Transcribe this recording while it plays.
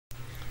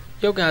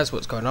Yo guys,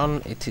 what's going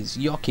on? It is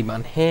Yorkie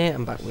Man here.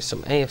 I'm back with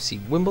some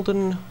AFC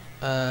Wimbledon,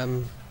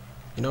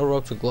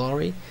 Road to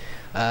Glory.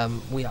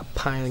 We are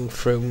piling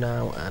through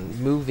now and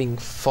moving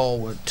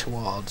forward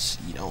towards,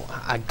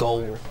 our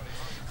goal.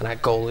 And our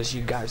goal, as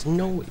you guys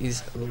know,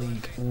 is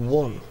League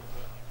One.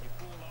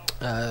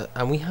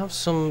 And we have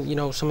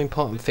some, some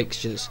important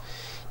fixtures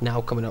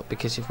now coming up,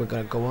 because if we're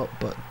going to go up,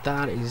 but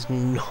that is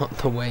not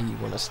the way you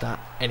want to start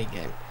any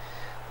game,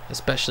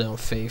 especially on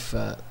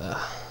FIFA.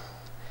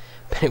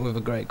 With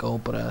a great goal,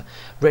 but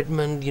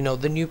Redmond,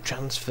 the new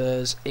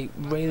transfers, it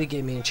really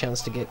gave me a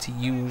chance to get to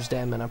use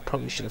them, and I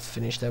probably should have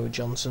finished there with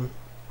Johnson.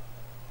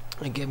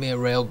 It gave me a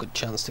real good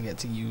chance to get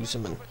to use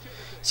them and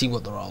see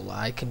what they're all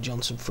like. And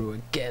Johnson threw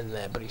again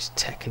there, but he's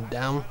taken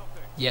down.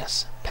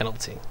 Yes,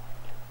 penalty.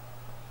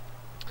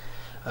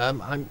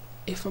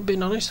 If I'm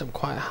being honest, I'm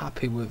quite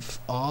happy with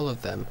all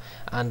of them,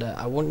 and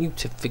I want you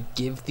to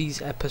forgive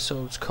these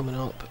episodes coming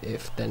up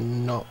if they're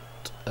not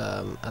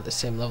at the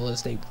same level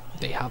as they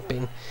have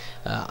been.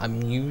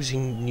 I'm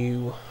using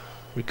new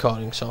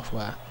recording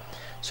software,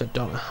 so I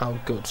don't know how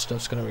good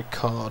stuff's going to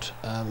record,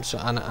 and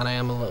I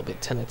am a little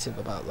bit tentative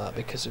about that,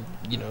 because of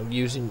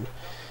using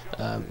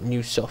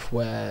new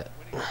software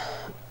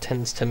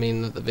tends to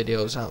mean that the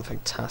videos aren't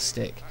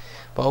fantastic,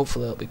 but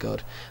hopefully it'll be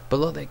good. But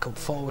look, they come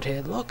forward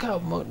here. Look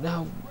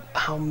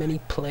how many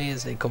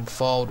players they come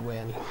forward with,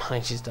 and he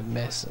manages to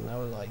miss, and I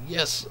was like,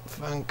 yes,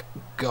 thank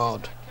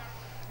God.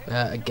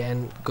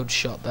 Again, good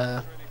shot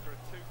there.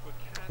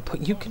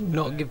 But you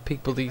cannot give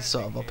people these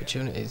sort of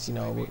opportunities.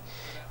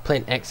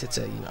 Playing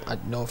Exeter,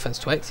 no offence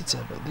to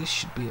Exeter, but this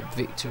should be a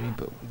victory.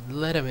 But we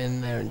let him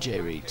in there, and Jay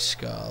Reid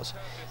scores,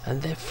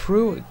 and they're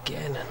through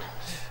again. And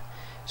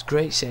it's a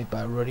great save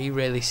by Rudd. He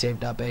really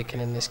saved our bacon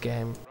in this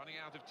game.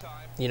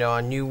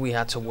 I knew we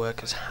had to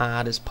work as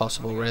hard as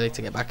possible really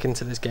to get back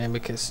into this game,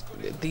 because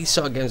these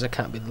sort of games I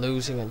can't be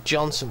losing. And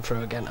Johnson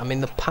through again.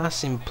 The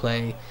passing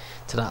play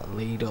to that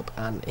lead up,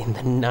 and in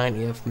the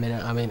 90th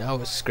minute, I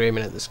was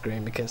screaming at the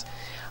screen, because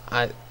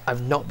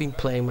I've not been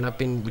playing, when I've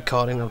been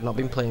recording, I've not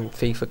been playing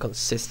FIFA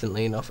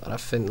consistently enough, and I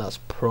think that's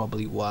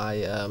probably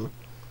why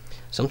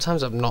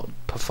sometimes I'm not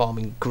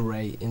performing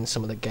great in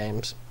some of the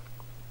games.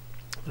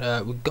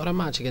 We've got a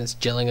match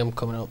against Gillingham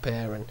coming up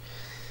here,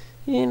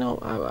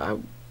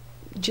 and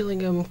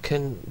Gillingham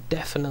can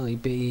definitely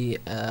be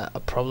a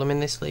problem in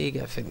this league.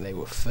 I think they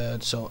were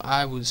third, so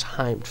I was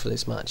hyped for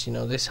this match.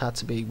 This had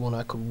to be one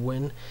I could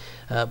win,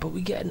 but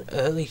we get an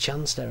early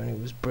chance there, and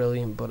it was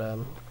brilliant. But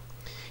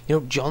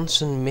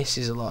Johnson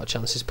misses a lot of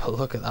chances. But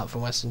look at that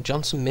from Weston.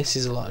 Johnson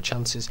misses a lot of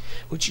chances,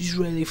 which is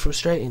really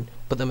frustrating.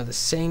 But then at the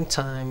same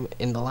time,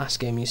 in the last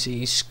game, you see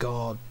he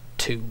scored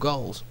 2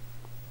 goals.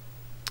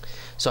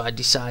 So I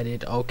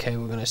decided, okay,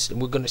 we're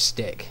gonna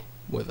stick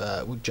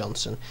with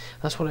Johnson.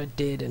 That's what I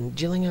did, and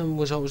Gillingham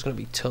was always going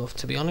to be tough.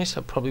 To be honest,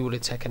 I probably would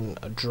have taken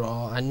a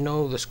draw. I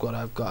know the squad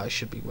I've got, I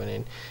should be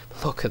winning.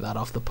 Look at that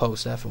off the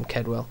post there from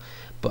Kedwell.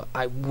 But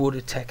I would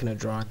have taken a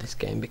draw in this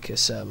game,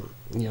 because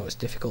it's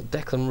difficult.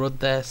 Declan Rudd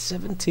there,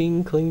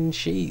 17 clean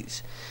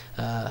sheets.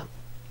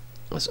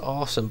 That's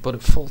awesome. But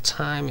at full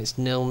time, it's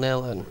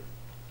 0-0, and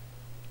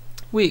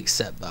we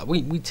accept that.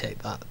 We take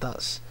that.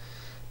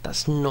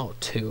 That's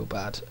not too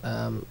bad.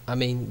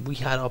 We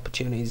had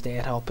opportunities, they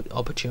had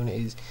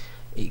opportunities.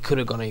 It could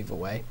have gone either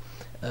way.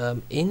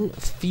 In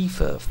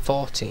FIFA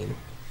 14,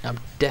 I'm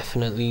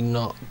definitely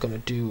not going to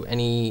do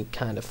any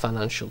kind of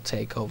financial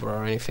takeover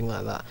or anything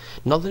like that.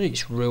 Not that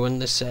it's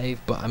ruined the save,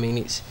 but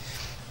it's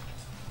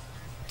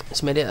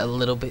made it a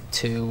little bit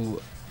too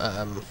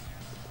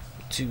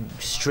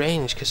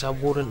strange, because I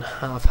wouldn't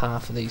have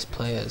half of these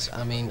players.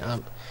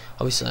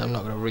 Obviously I'm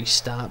not going to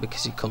restart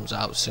because he comes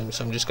out soon,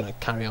 so I'm just going to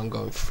carry on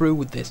going through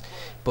with this.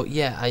 But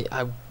yeah,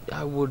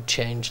 I would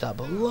change that.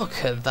 But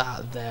look at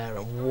that there,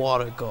 and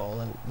what a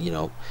goal. And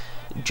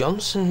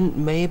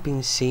Johnson may have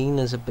been seen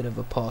as a bit of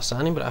a poor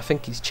signing, but I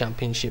think he's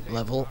championship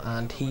level,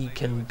 and he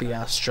can be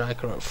our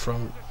striker up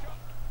front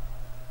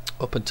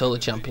up until the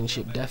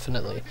championship,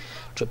 definitely.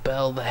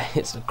 Trabell there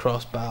hits the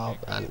crossbar,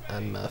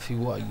 and Murphy,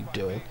 what are you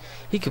doing?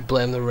 He could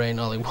blame the rain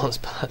all he wants,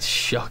 but that's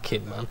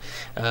shocking, man.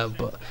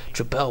 But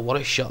Trabell, what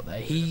a shot there.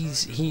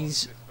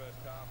 He's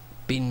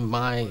been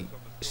my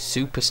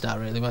superstar,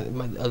 really,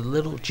 a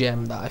little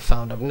gem that I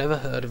found. I've never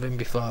heard of him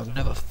before, I've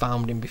never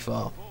found him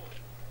before,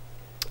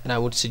 and I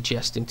would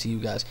suggest him to you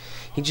guys.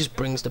 He just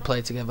brings the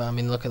play together.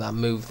 Look at that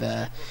move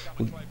there.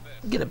 We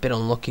get a bit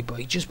unlucky, but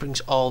he just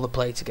brings all the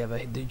play together.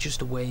 Just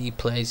the way he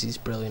plays is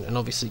brilliant, and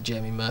obviously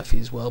Jamie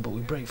Murphy as well. But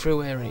we break through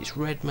here, and it's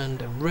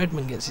Redmond, and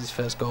Redmond gets his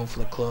first goal for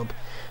the club.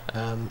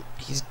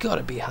 He's got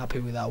to be happy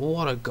with that.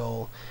 What a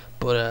goal.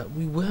 But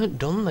we weren't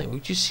done there. We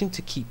just seemed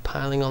to keep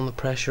piling on the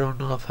pressure on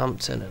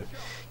Northampton, and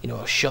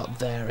a shot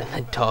there, and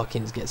then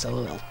Dawkins gets a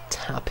little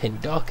tap in.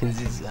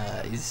 Dawkins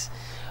is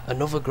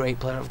another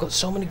great player. I've got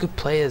so many good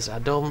players. I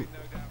don't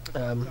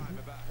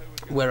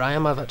where I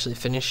am, I've actually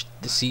finished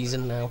the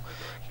season now,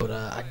 but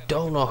I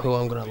don't know who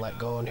I'm going to let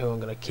go and who I'm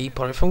going to keep,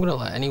 or if I'm going to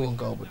let anyone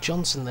go. But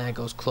Johnson there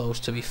goes close,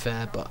 to be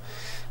fair, but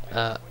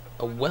a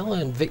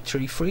well-earned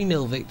victory,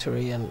 3-0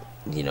 victory, and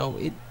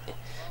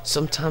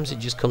sometimes it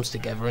just comes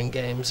together in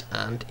games,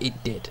 and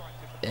it did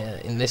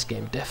in this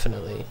game,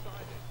 definitely.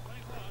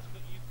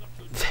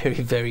 Very,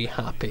 very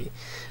happy.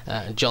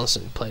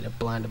 Johnson played a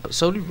blinder, but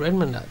so did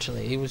Redmond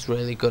actually. He was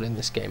really good in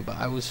this game, but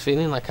I was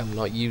feeling like I'm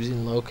not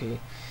using Loki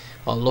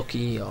or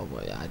Lucky, or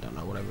I don't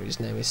know, whatever his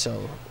name is,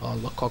 so, or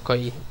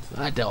Lokokoi,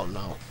 I don't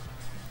know.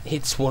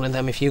 It's one of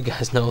them. If you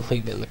guys know,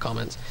 leave it in the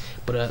comments.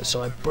 But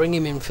so I bring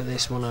him in for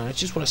this one, and I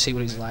just want to see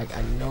what he's like.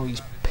 I know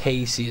he's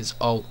pacey as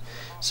alt,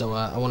 so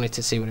I wanted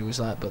to see what he was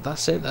like. But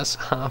that's it. That's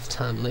half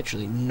time.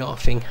 Literally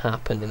nothing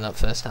happened in that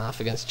first half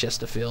against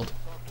Chesterfield.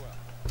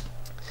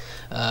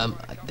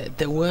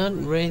 There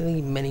weren't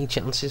really many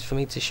chances for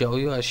me to show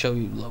you. I show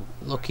you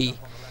Lucky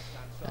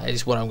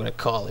is what I'm going to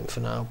call him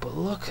for now. But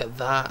look at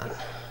that.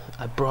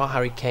 I brought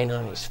Harry Kane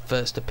on his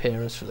first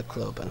appearance for the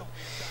club, and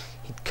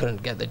he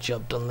couldn't get the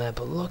job done there.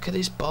 But look at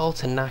this ball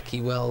to Naki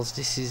Wells.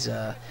 This is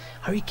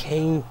Harry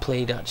Kane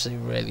played actually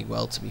really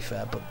well, to be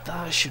fair, but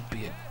that should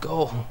be a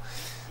goal.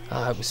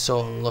 I was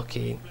so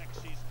unlucky,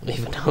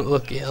 even though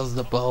Lucky has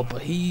the ball,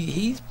 but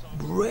he's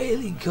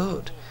really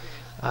good.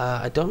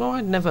 I don't know,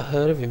 I'd never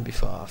heard of him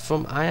before.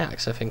 From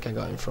Ajax, I think I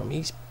got him from.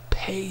 He's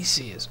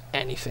pacey as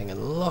anything,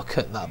 and look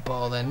at that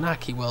ball there.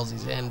 Naki Wells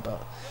is in,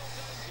 but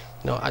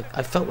no,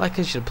 I felt like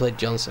I should have played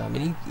Johnson. I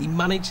mean, he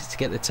manages to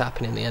get the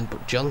tapping in the end,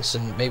 but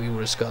Johnson maybe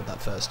would have scored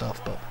that first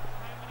off. But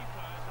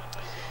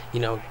you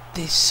know,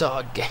 this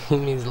sort of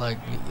game is like,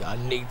 I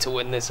need to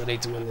win this, I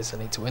need to win this, I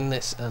need to win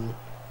this, and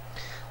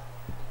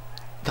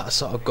that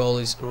sort of goal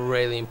is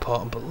really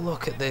important. But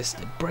look at this,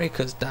 they break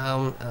us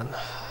down, and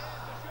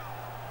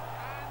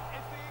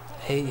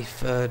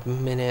 83rd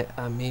minute,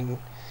 I mean,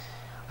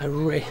 I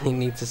really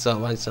need to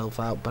sort myself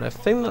out, but I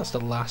think that's the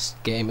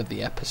last game of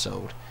the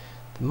episode.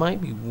 There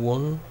might be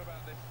one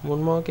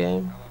more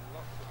game,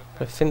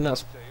 but I think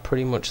that's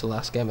pretty much the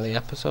last game of the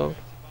episode.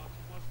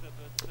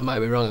 I might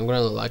be wrong, I'm going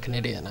to look like an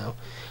idiot now.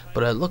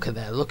 But look at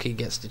that, Lucky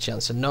gets the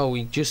chance. And no,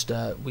 we just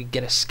we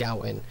get a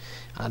scout in,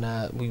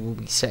 and we will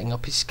be setting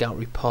up his scout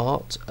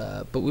report.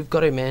 But we've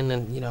got him in,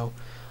 and you know,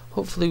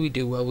 hopefully we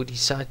do well. We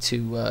decide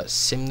to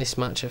sim this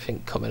match, I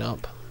think, coming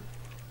up.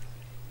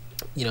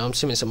 You know, I'm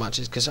simming some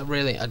matches because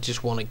I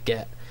just want to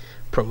get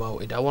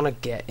promoted. I want to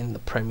get in the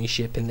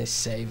Premiership in this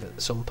save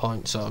at some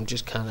point, so I'm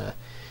just kind of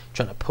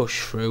trying to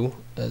push through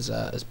as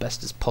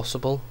best as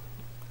possible.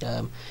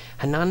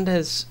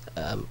 Hernandez,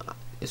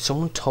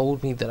 someone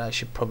told me that I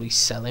should probably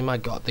sell him. I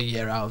got the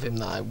year out of him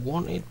that I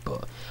wanted,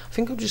 but I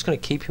think I'm just going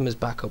to keep him as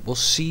backup. We'll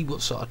see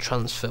what sort of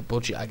transfer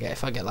budget I get.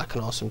 If I get like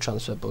an awesome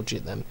transfer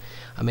budget, then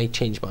I may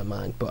change my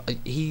mind, but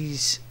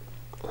he's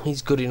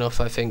good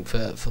enough, I think,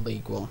 for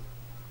League One.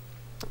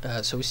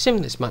 So we sim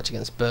this match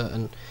against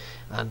Burton,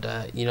 and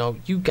you know,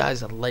 you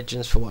guys are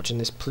legends for watching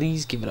this.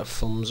 Please give it a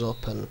thumbs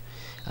up and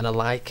a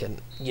like,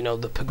 and you know,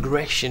 the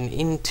progression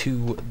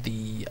into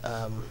the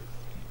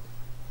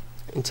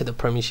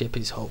Premiership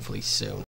is hopefully soon.